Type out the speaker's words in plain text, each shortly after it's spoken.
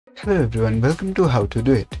Hello everyone, welcome to How to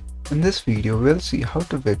Do It. In this video, we'll see how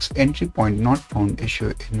to fix entry point not found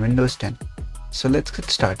issue in Windows 10. So let's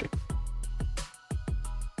get started.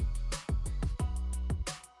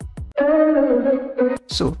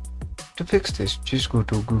 So to fix this, just go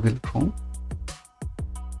to Google Chrome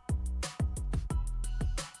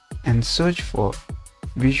and search for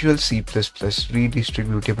Visual C++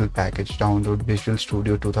 redistributable package download Visual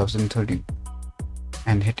Studio 2013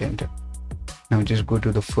 and hit enter. Now just go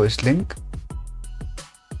to the first link.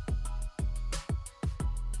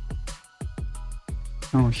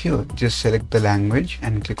 Now here just select the language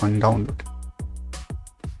and click on download.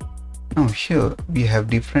 Now here we have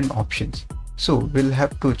different options. So we'll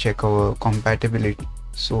have to check our compatibility.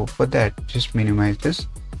 So for that, just minimize this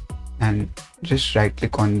and just right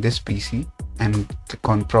click on this PC and click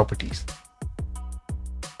on properties.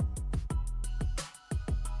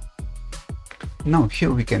 Now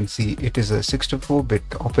here we can see it is a 64-bit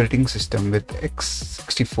operating system with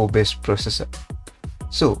x64-based processor.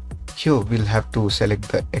 So here we'll have to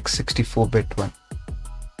select the x64-bit one.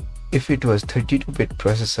 If it was 32-bit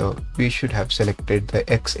processor, we should have selected the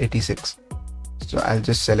x86. So I'll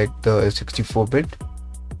just select the 64-bit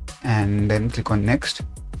and then click on next.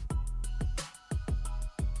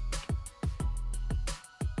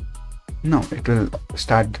 Now it will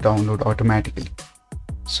start the download automatically.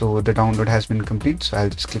 So the download has been complete, so I'll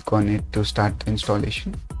just click on it to start the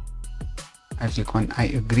installation. I'll click on I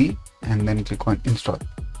agree and then click on install.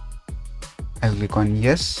 I'll click on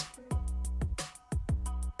yes.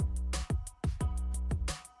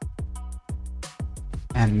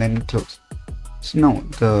 And then close. So now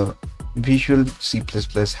the Visual C++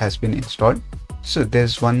 has been installed. So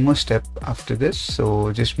there's one more step after this.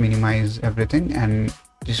 So just minimize everything and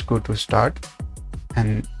just go to start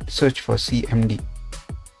and search for CMD.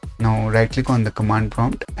 Now right click on the command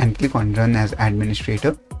prompt and click on run as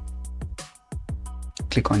administrator.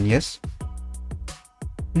 Click on yes.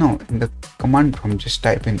 Now in the command prompt just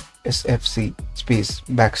type in sfc space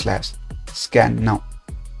 / scan now.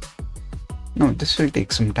 Now this will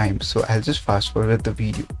take some time, so I'll just fast forward the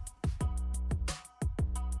video.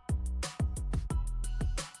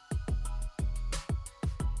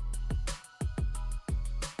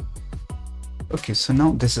 Okay, so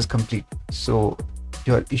now this is complete. So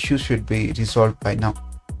your issue should be resolved by now.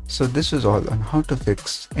 So this is all on how to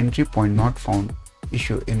fix entry point not found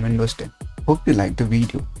issue in Windows 10. Hope you liked the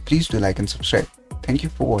video. Please do like and subscribe. Thank you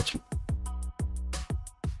for watching.